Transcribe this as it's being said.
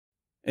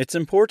It's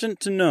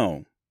important to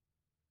know,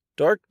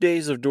 Dark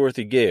Days of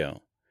Dorothy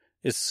Gale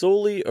is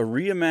solely a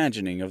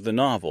reimagining of the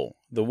novel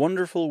The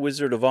Wonderful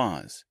Wizard of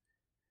Oz,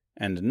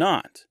 and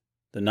not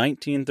the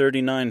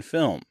 1939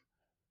 film,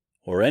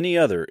 or any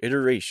other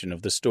iteration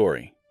of the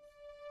story.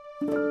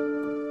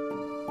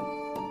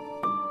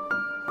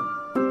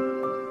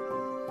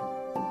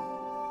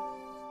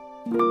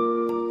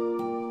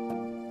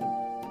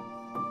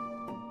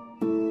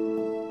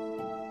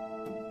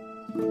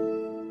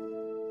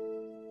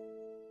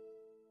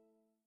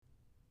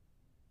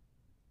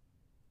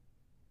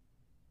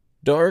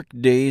 Dark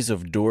Days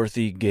of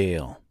Dorothy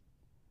Gale,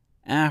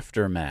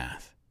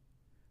 Aftermath,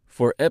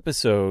 for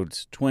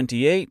episodes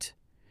 28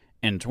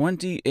 and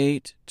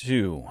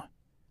 28-2,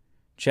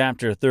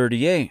 Chapter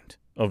 38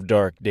 of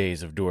Dark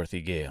Days of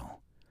Dorothy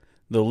Gale,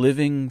 The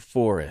Living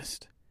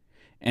Forest,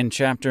 and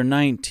Chapter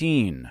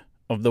 19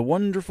 of The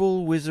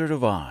Wonderful Wizard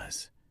of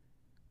Oz,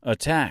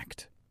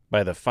 Attacked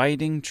by the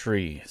Fighting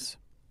Trees.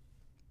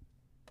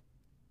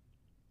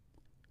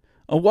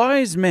 A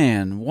wise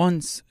man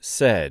once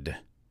said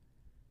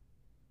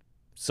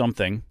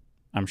something,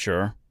 I'm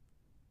sure.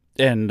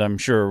 And I'm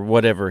sure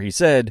whatever he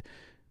said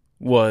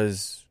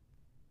was,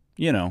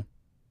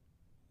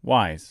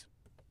 wise.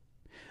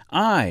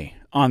 I,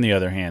 on the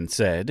other hand,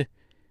 said,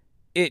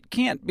 it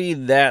can't be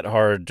that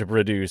hard to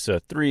produce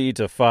a 3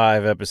 to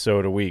 5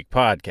 episode a week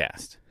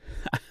podcast.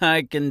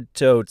 I can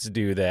totes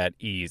do that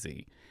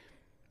easy.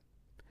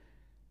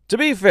 To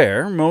be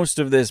fair, most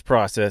of this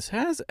process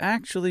has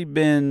actually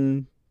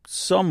been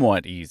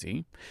somewhat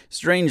easy.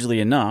 Strangely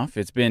enough,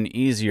 it's been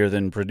easier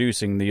than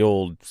producing the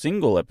old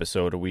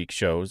single-episode-a-week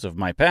shows of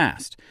my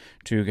past,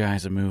 2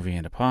 Guys, a Movie,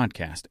 and a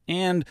Podcast,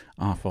 and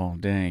Off All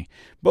Day,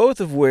 both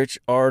of which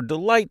are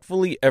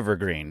delightfully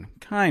evergreen,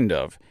 kind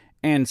of,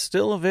 and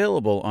still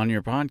available on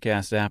your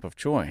podcast app of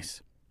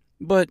choice.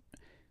 But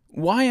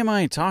why am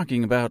I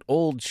talking about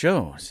old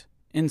shows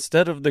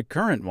instead of the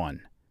current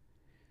one?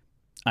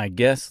 I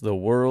guess the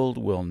world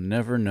will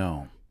never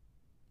know.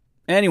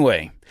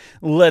 Anyway,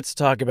 let's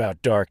talk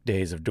about Dark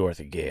Days of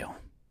Dorothy Gale.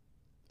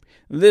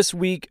 This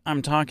week,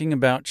 I'm talking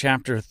about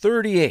Chapter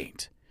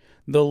 38,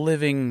 The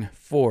Living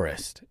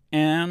Forest,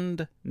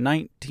 and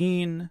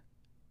 19,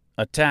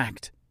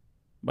 Attacked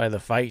by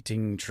the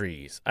Fighting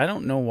Trees. I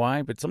don't know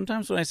why, but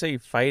sometimes when I say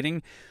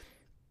fighting,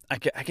 I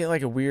get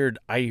like a weird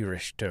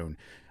Irish tone.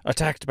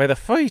 Attacked by the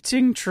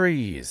Fighting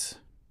Trees.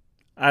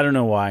 I don't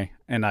know why,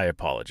 and I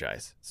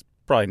apologize. It's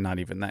probably not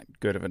even that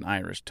good of an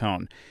Irish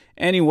tone.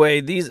 Anyway,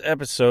 these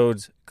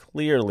episodes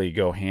clearly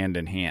go hand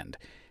in hand,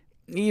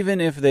 even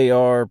if they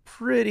are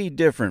pretty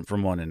different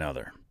from one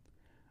another.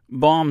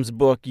 Baum's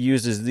book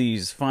uses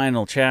these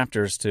final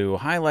chapters to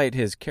highlight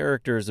his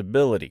characters'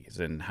 abilities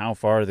and how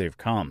far they've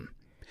come.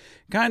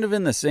 Kind of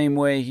in the same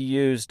way he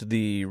used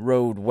the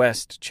Road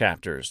West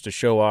chapters to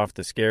show off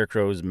the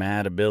Scarecrow's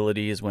mad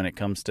abilities when it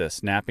comes to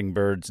snapping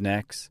birds'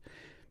 necks.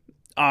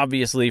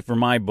 Obviously, for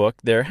my book,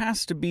 there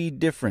has to be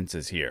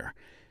differences here.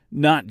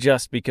 Not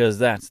just because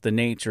that's the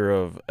nature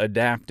of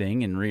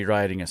adapting and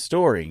rewriting a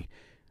story,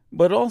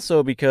 but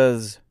also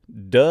because,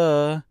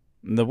 the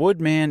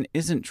Woodman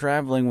isn't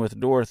traveling with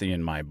Dorothy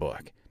in my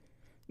book.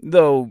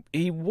 Though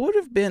he would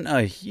have been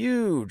a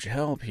huge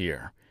help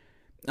here.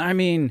 I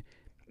mean,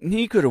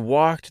 he could have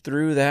walked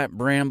through that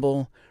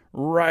bramble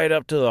right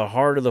up to the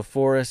heart of the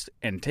forest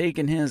and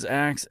taken his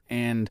axe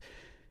and,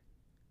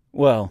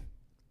 well,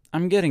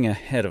 I'm getting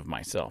ahead of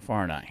myself,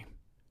 aren't I?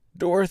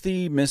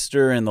 Dorothy,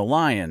 Mr. and the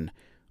Lion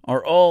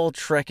are all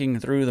trekking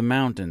through the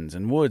mountains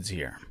and woods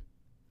here.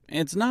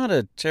 It's not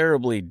a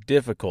terribly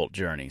difficult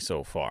journey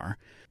so far.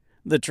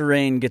 The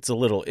terrain gets a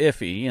little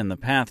iffy and the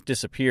path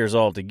disappears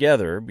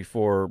altogether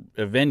before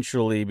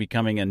eventually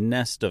becoming a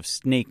nest of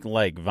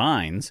snake-like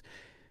vines.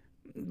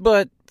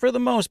 But for the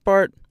most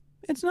part,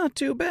 it's not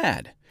too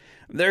bad.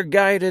 They're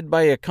guided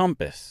by a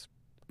compass,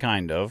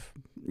 kind of,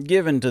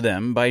 given to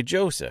them by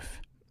Joseph.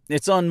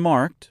 It's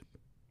unmarked,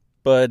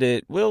 but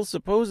it will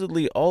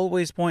supposedly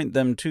always point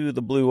them to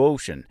the blue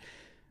ocean.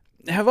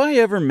 Have I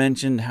ever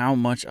mentioned how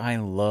much I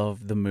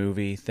love the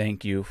movie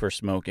Thank You for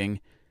Smoking?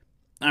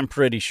 I'm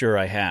pretty sure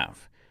I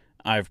have.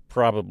 I've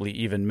probably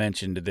even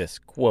mentioned this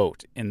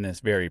quote in this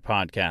very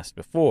podcast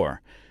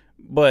before,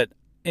 but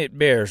it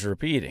bears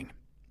repeating.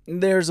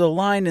 There's a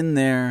line in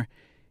there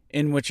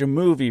in which a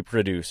movie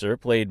producer,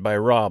 played by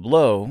Rob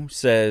Lowe,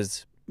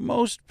 says,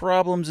 most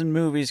problems in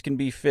movies can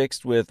be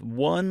fixed with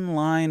one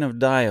line of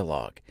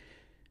dialogue.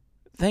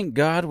 Thank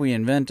God we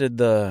invented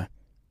the,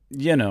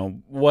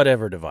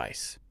 whatever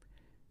device.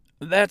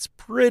 That's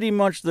pretty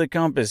much the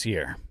compass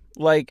here.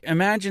 Like,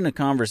 imagine a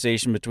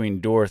conversation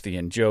between Dorothy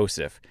and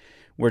Joseph,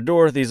 where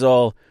Dorothy's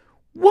all,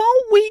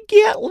 won't we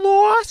get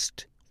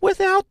lost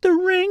without the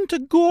ring to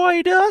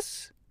guide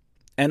us?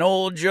 And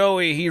old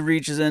Joey, he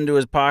reaches into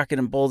his pocket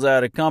and pulls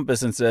out a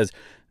compass and says,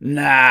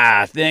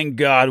 nah, thank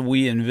God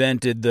we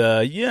invented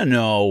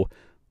the,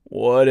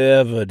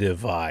 whatever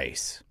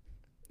device.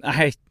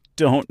 I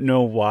don't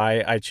know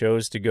why I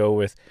chose to go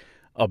with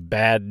a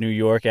bad New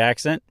York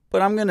accent,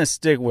 but I'm going to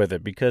stick with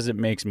it because it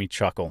makes me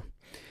chuckle.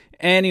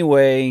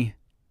 Anyway,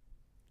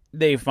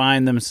 They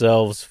find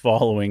themselves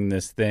following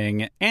this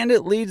thing, and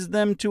it leads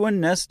them to a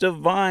nest of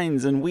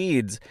vines and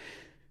weeds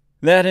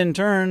that in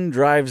turn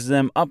drives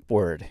them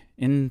upward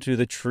into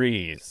the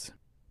trees.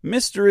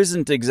 Mister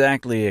isn't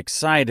exactly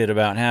excited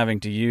about having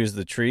to use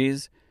the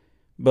trees,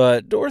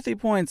 but Dorothy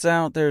points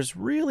out there's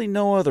really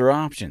no other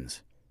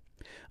options.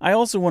 I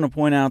also want to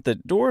point out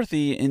that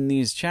Dorothy in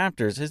these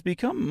chapters has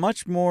become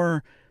much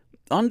more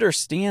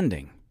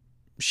understanding.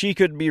 She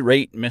could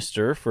berate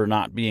Mister for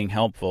not being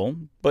helpful,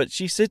 but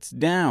she sits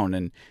down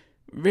and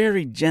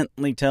very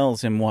gently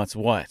tells him what's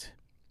what.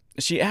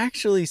 She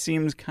actually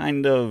seems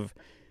kind of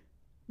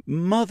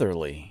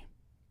motherly.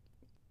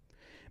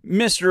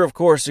 Mister, of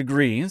course,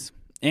 agrees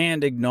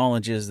and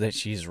acknowledges that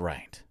she's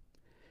right.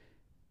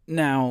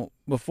 Now,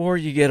 before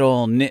you get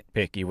all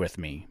nitpicky with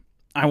me,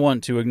 I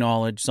want to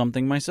acknowledge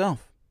something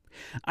myself.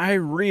 I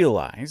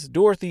realize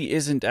Dorothy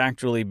isn't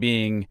actually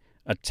being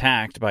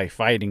attacked by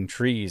fighting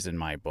trees in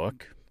my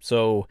book,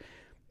 so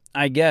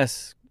I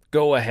guess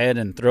go ahead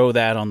and throw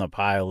that on the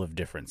pile of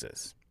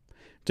differences.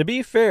 To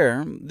be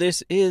fair,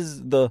 this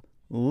is the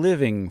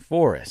living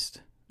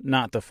forest,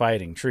 not the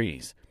fighting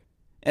trees.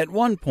 At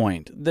one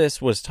point,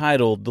 this was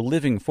titled The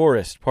Living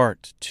Forest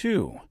Part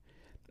 2.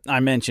 I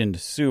mentioned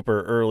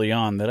super early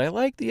on that I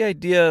like the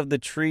idea of the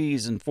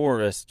trees and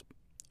forest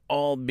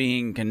all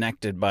being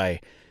connected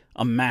by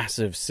a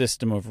massive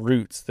system of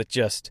roots that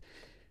just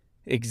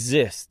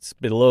exists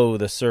below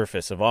the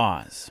surface of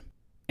Oz.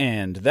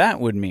 And that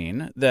would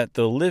mean that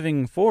the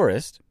living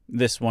forest,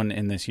 this one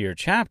in this here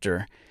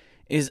chapter,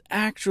 is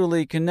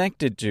actually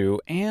connected to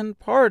and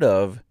part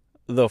of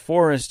the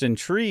forest and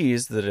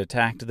trees that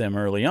attacked them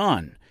early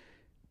on.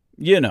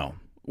 You know,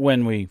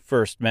 when we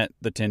first met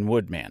the Tin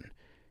Woodman.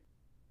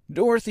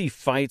 Dorothy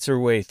fights her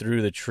way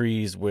through the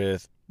trees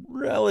with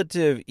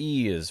relative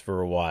ease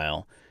for a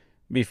while,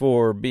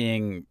 before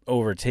being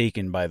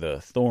overtaken by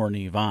the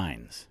thorny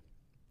vines.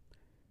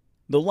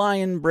 The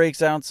lion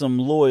breaks out some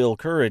loyal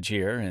courage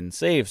here and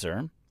saves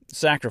her,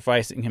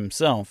 sacrificing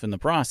himself in the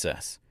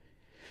process.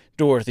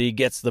 Dorothy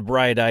gets the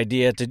bright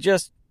idea to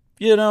just,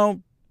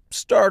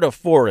 start a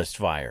forest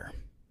fire.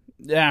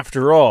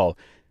 After all,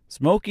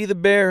 Smokey the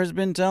Bear has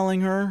been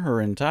telling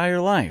her entire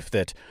life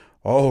that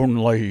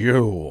only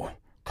you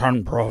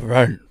can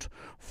prevent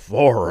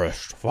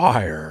forest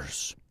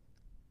fires.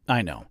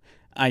 I know.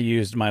 I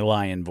used my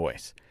lion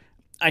voice.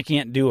 I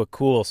can't do a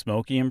cool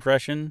Smokey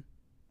impression.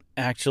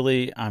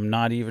 Actually, I'm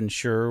not even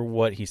sure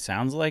what he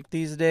sounds like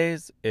these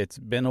days. It's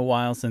been a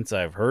while since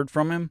I've heard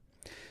from him.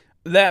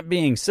 That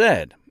being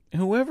said,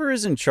 whoever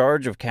is in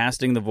charge of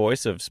casting the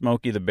voice of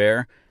Smokey the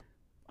Bear,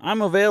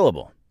 I'm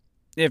available,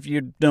 if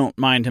you don't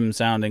mind him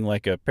sounding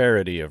like a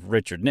parody of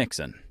Richard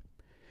Nixon.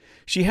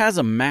 She has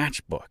a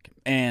matchbook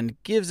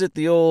and gives it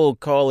the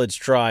old college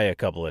try a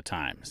couple of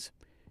times.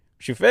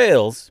 She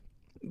fails,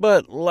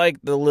 but like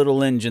the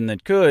little engine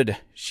that could,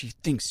 she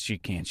thinks she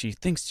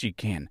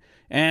can,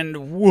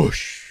 and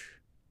whoosh!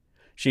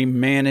 She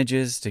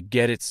manages to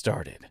get it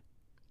started.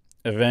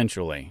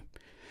 Eventually.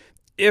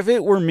 If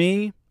it were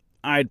me,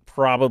 I'd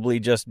probably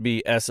just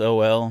be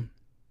SOL.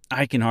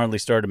 I can hardly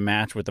start a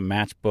match with a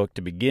matchbook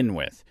to begin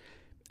with,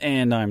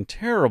 and I'm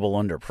terrible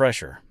under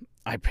pressure.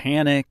 I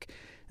panic,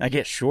 I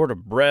get short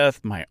of breath,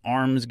 my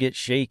arms get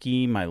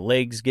shaky, my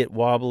legs get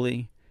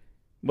wobbly.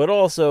 But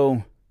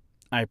also,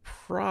 I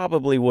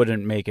probably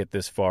wouldn't make it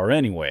this far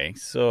anyway,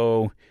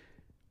 so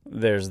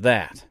there's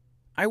that.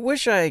 I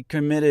wish I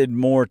committed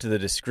more to the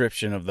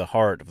description of the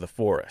heart of the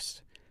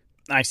forest.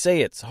 I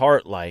say it's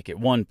heart-like at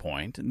one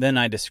point, then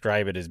I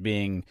describe it as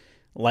being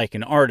like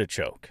an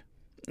artichoke.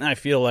 I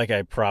feel like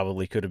I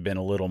probably could have been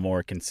a little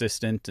more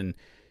consistent and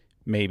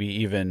maybe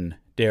even,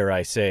 dare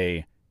I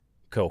say,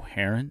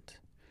 coherent.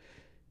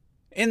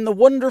 In The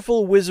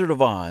Wonderful Wizard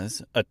of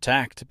Oz,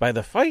 attacked by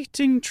the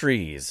fighting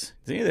trees.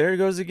 See, there it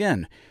goes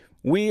again.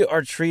 We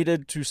are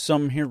treated to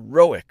some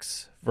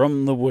heroics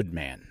from the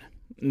Woodman.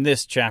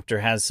 This chapter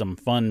has some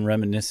fun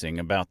reminiscing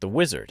about the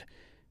wizard.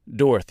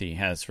 Dorothy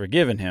has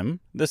forgiven him.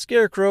 The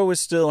Scarecrow is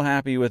still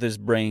happy with his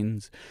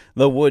brains.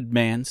 The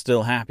Woodman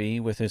still happy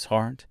with his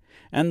heart.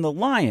 And the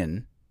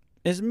Lion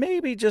is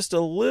maybe just a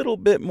little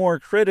bit more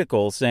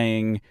critical,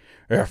 saying,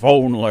 "If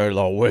only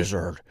the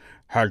wizard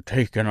had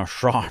taken a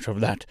shot of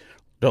that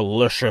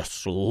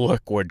delicious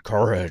liquid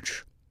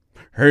courage,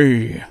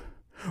 he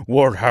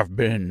would have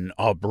been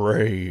a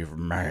brave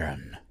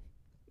man."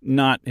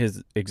 Not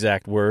his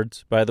exact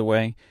words, by the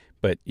way,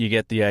 but you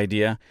get the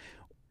idea.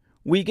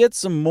 We get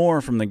some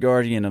more from the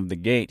Guardian of the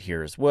Gate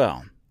here as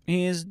well.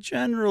 He is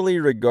generally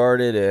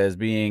regarded as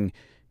being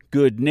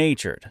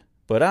good-natured,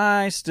 but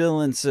I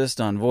still insist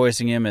on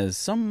voicing him as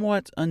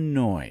somewhat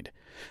annoyed.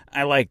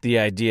 I like the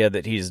idea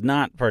that he's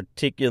not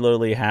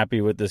particularly happy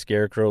with the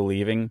Scarecrow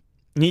leaving.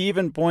 He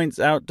even points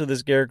out to the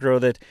Scarecrow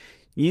that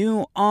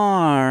you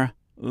are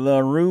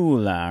the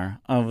ruler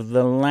of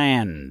the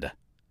land,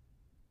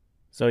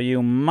 so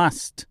you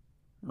must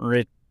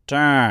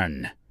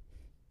return.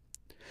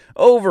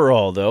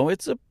 Overall, though,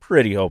 it's a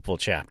pretty hopeful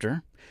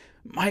chapter.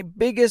 My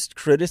biggest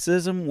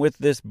criticism with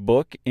this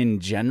book in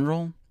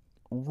general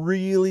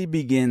really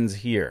begins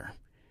here.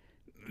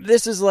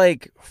 This is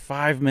like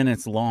 5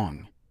 minutes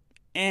long.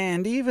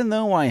 And even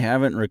though I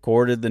haven't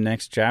recorded the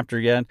next chapter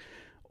yet,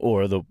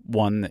 or the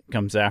one that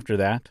comes after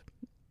that,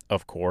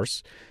 of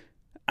course,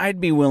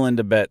 I'd be willing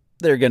to bet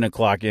they're going to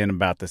clock in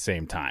about the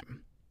same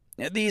time.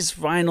 These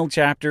final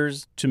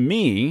chapters, to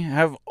me,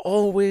 have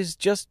always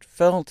just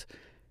felt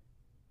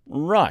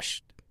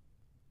rushed.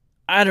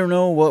 I don't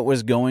know what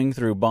was going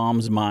through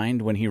Baum's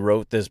mind when he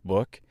wrote this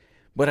book,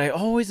 but I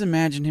always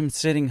imagine him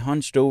sitting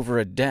hunched over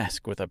a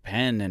desk with a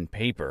pen and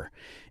paper,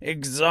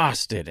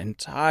 exhausted and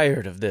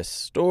tired of this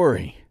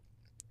story,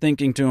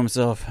 thinking to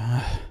himself,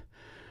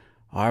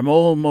 I'm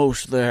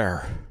almost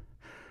there.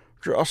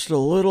 Just a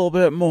little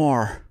bit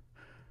more.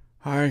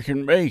 I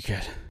can make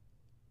it.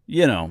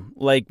 You know,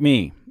 like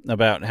me,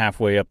 about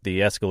halfway up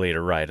the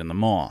escalator ride in the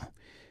mall.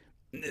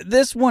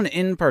 This one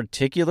in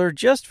particular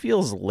just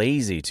feels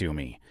lazy to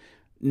me.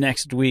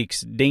 Next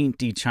week's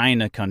Dainty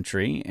China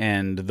Country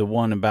and the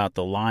one about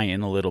the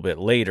lion a little bit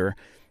later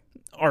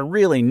are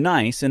really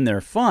nice and they're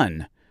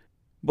fun.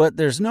 But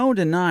there's no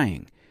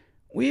denying,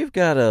 we've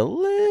got a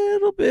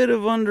little bit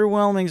of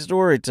underwhelming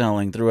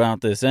storytelling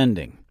throughout this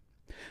ending.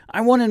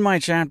 I wanted my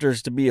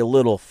chapters to be a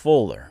little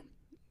fuller.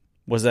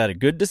 Was that a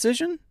good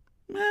decision?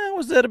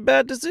 Was that a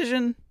bad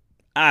decision?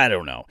 I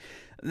don't know.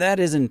 That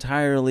is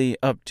entirely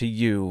up to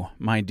you,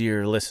 my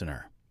dear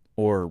listener,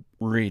 or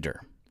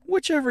reader,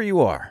 whichever you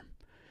are.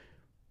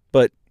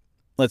 But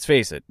let's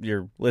face it,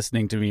 you're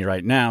listening to me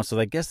right now, so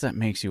I guess that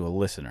makes you a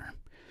listener.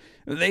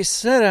 They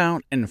set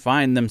out and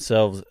find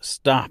themselves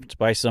stopped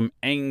by some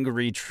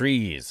angry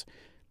trees.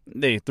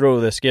 They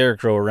throw the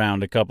scarecrow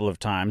around a couple of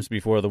times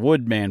before the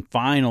woodman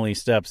finally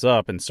steps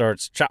up and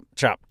starts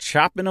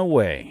chopping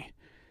away.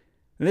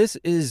 This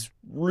is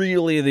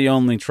really the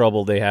only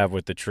trouble they have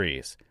with the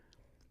trees.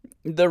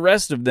 The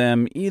rest of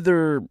them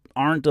either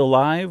aren't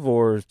alive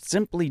or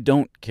simply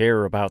don't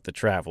care about the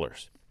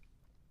travelers.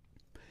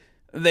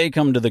 They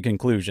come to the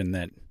conclusion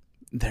that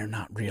they're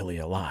not really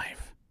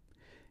alive.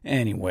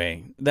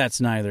 Anyway,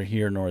 that's neither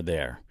here nor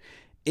there.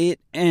 It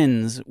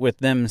ends with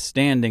them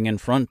standing in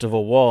front of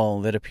a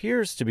wall that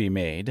appears to be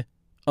made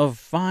of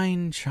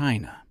fine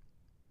china.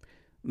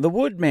 The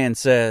woodman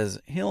says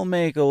he'll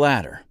make a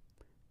ladder.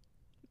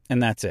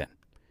 And that's it.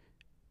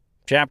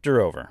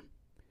 Chapter over.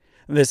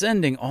 This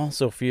ending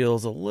also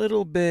feels a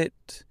little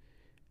bit,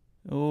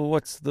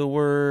 what's the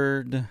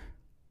word?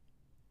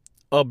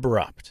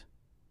 Abrupt.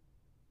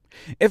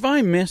 If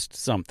I missed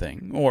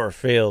something or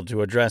failed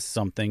to address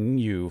something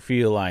you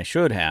feel I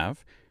should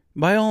have,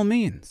 by all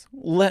means,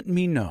 let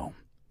me know.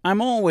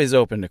 I'm always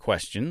open to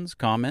questions,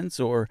 comments,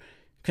 or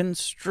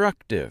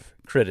constructive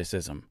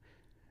criticism.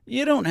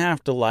 You don't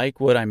have to like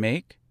what I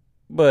make,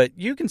 but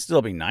you can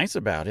still be nice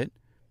about it.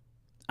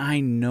 I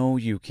know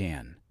you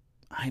can.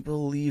 I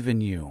believe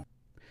in you.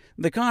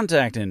 The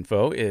contact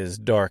info is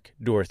Dark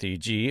Dorothy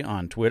G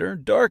on Twitter,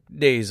 Dark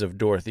Days of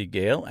Dorothy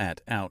Gale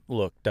at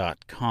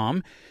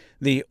Outlook.com,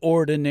 The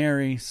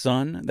Ordinary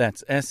Sun,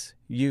 that's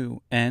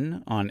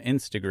S-U-N, on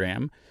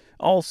Instagram.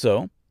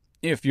 Also,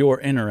 if you're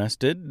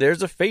interested,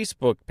 there's a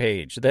Facebook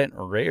page that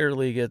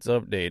rarely gets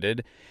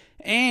updated,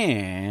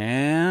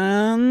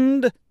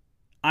 and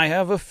I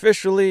have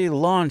officially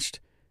launched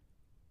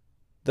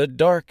the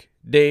Dark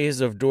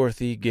Days of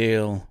Dorothy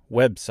Gale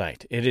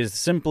website. It is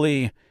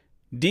simply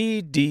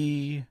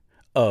ddofdg.com.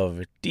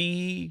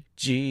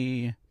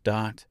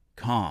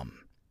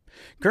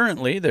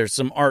 Currently, there's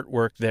some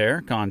artwork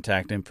there,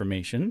 contact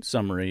information,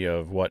 summary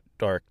of what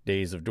Dark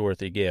Days of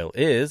Dorothy Gale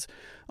is,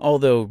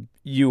 although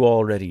you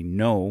already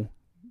know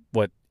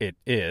what it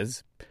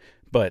is.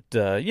 But,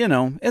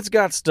 it's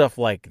got stuff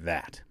like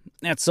that.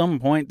 At some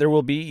point, there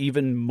will be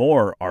even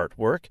more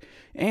artwork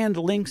and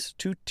links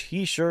to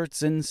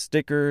t-shirts and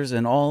stickers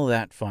and all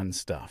that fun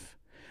stuff.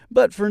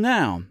 But for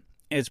now,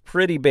 it's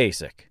pretty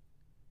basic.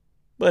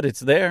 But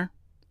it's there.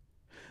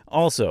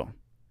 Also,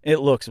 it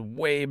looks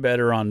way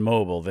better on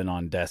mobile than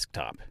on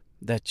desktop.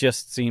 That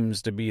just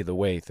seems to be the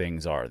way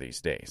things are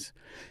these days.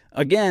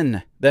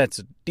 Again,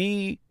 that's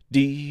ddofdg.com.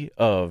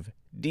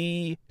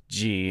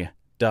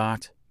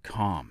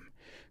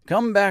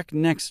 Come back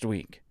next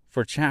week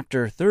for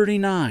Chapter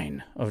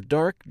 39 of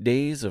Dark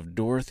Days of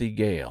Dorothy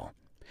Gale,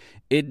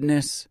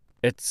 Idnis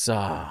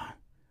Etzah,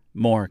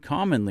 more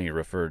commonly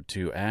referred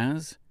to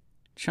as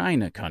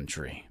China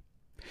Country,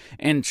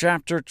 and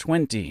Chapter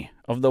 20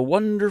 of The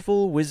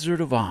Wonderful Wizard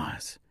of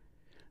Oz,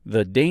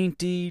 The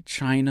Dainty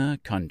China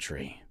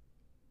Country.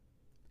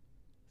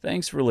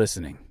 Thanks for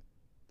listening.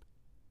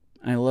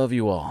 I love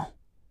you all.